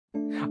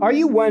Are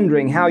you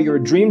wondering how your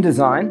dream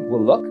design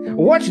will look?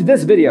 Watch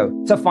this video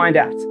to find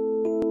out.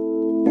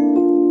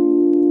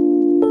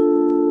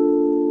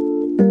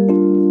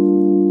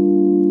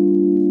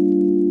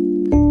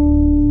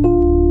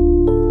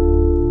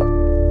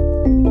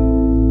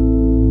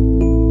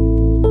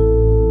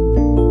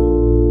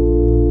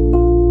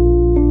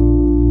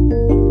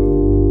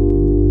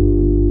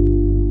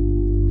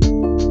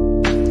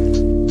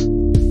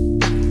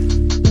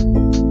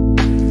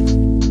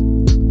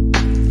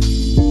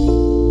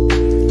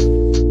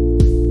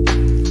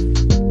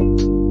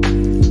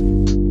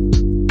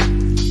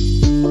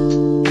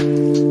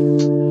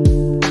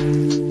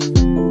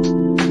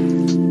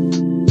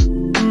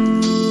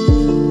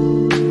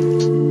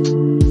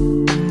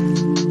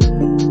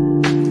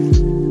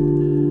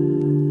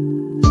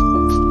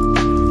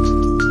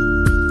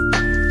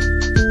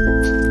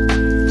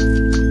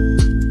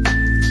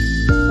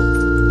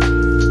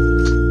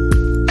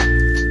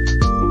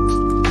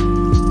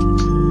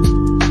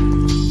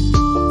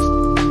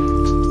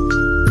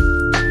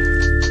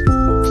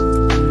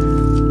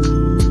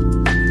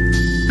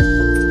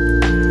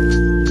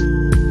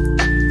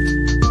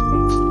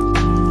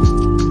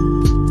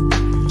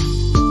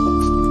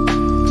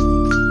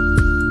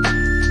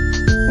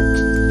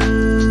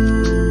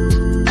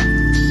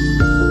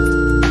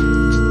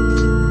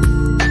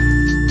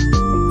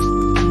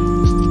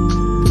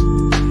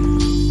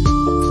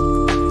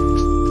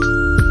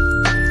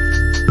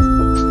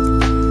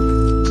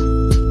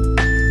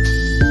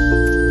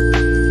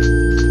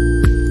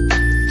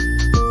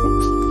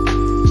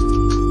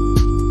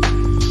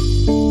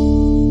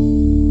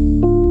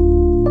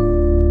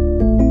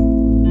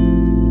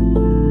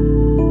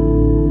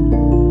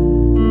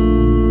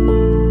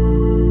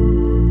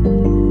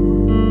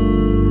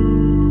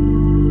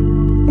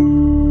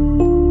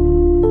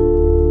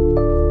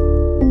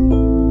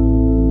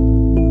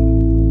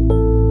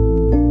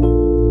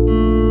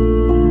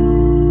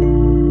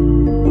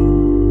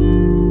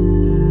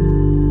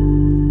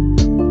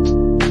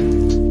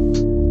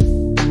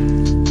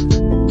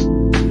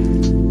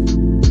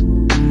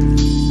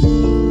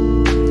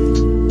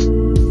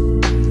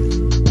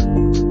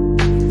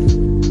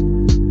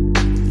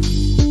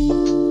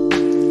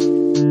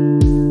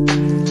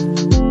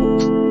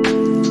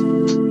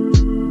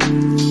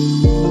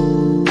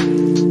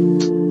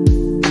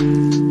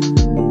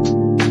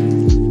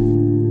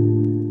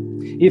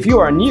 If you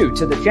are new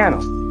to the channel,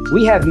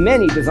 we have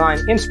many design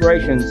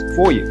inspirations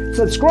for you.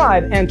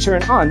 Subscribe and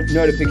turn on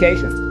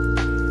notifications.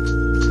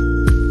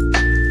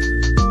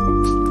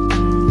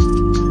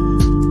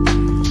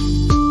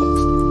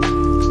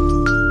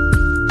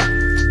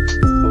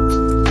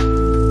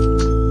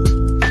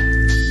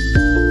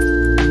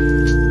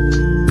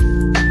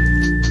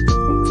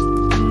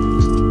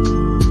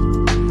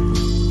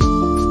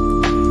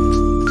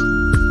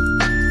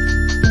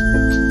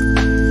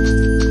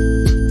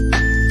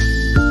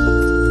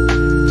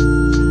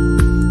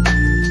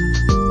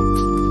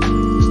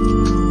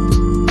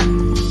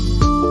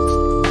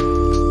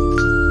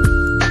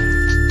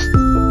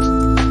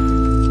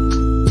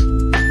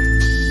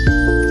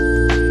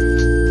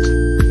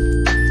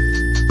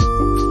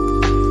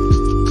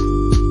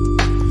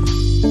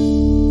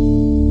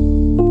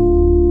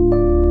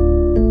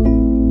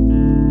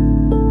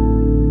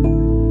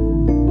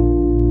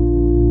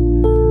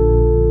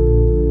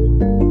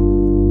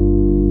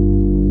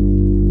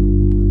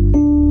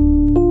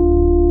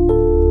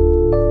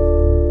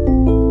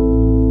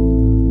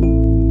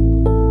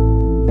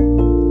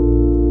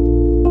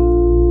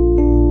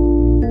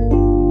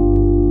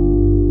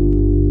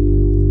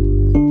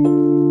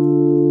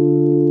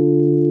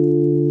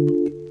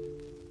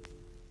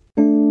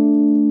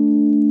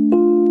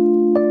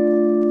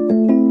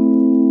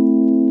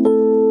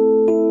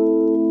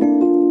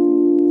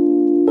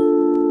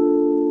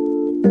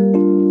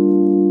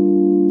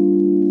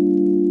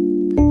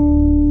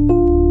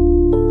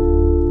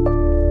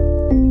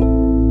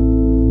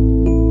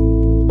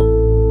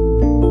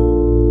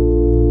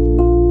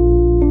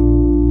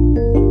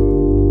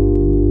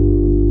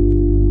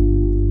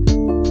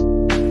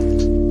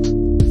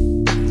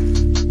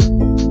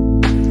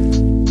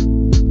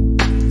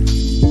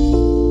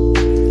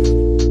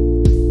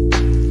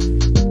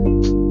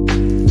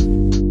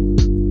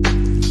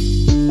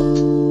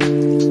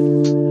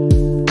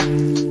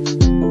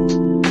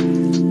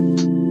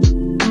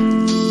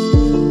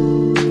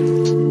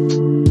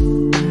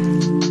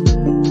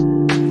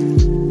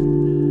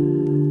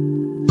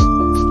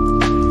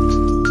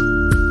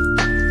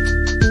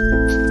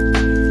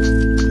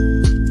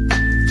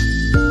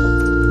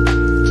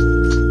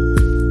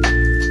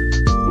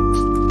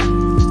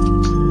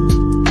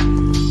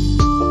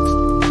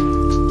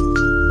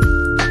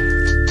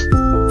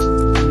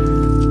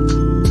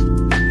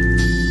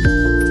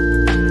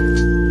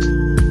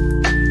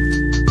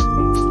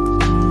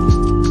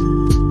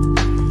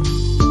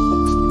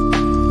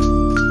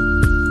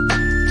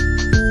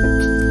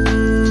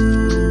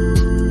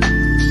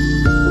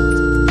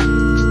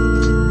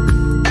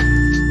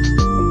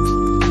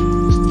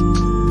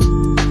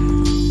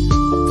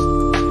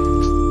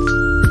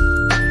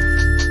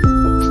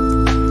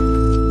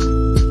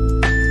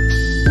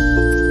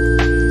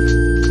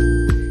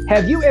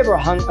 Have you ever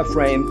hung a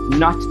frame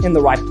not in the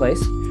right place?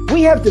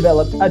 We have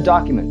developed a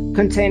document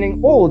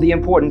containing all the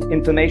important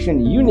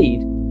information you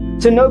need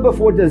to know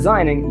before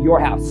designing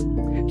your house.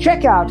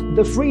 Check out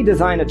the free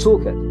designer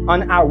toolkit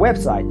on our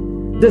website,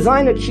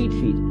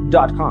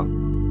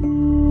 designercheatsheet.com.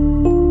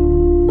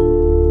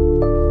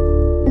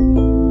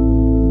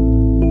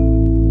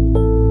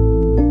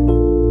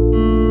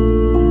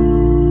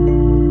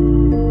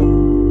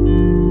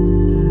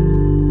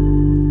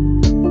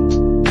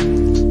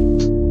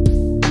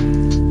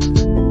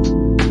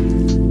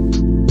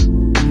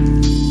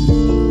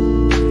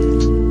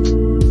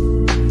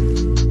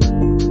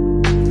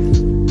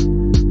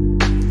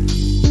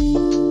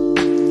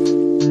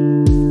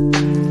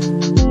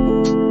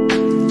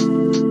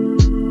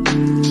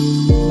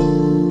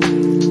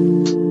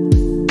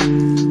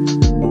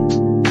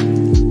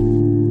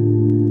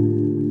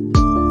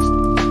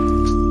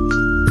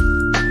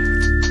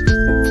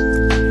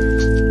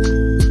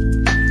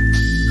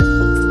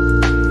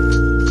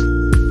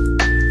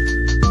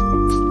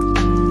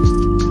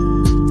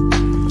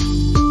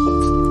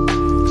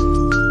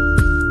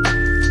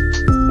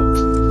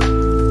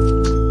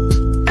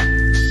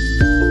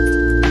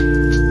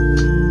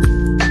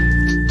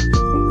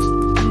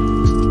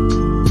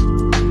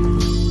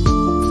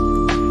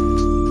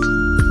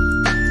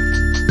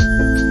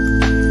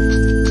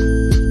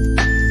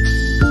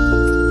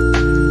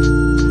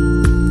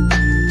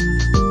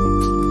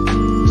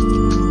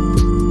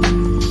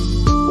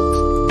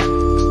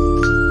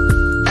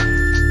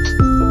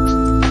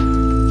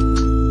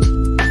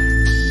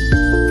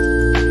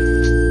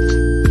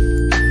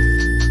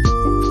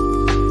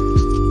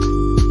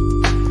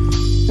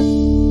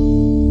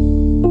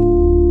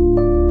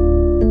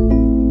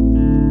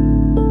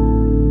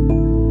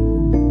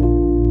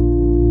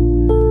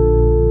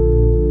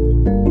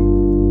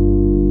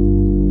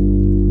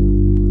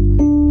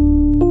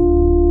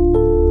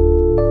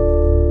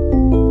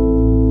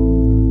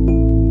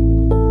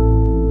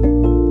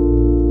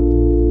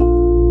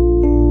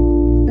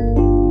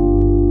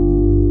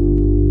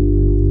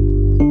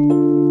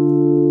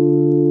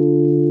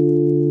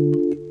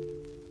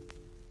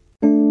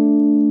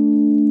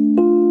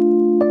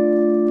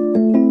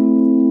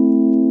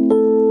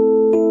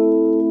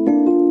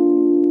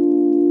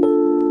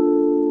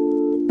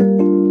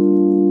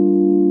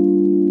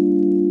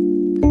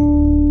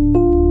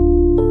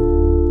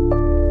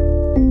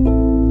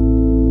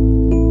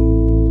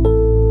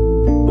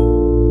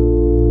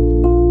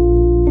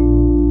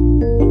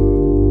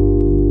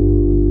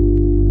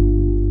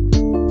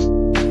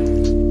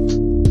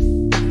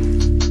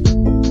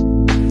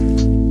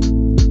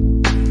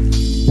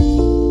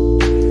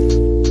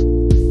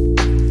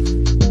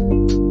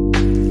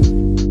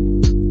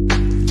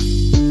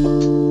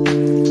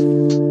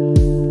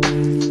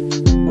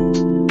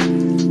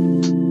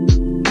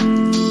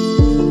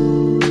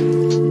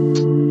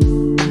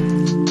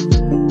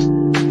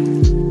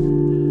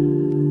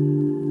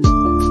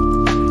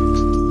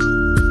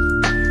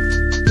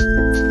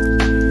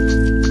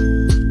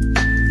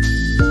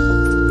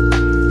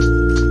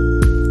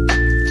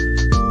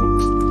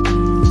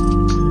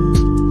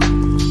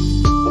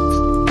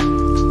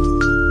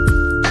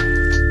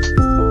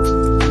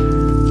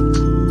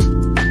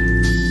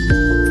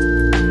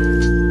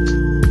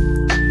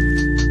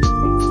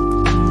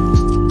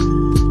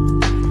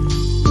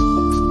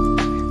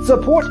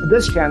 Support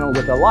this channel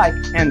with a like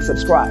and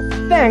subscribe.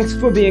 Thanks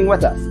for being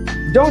with us.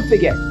 Don't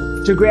forget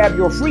to grab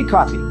your free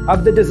copy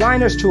of the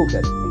Designer's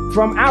Toolkit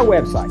from our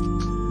website,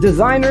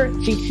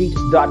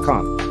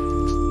 designercheatsheet.com.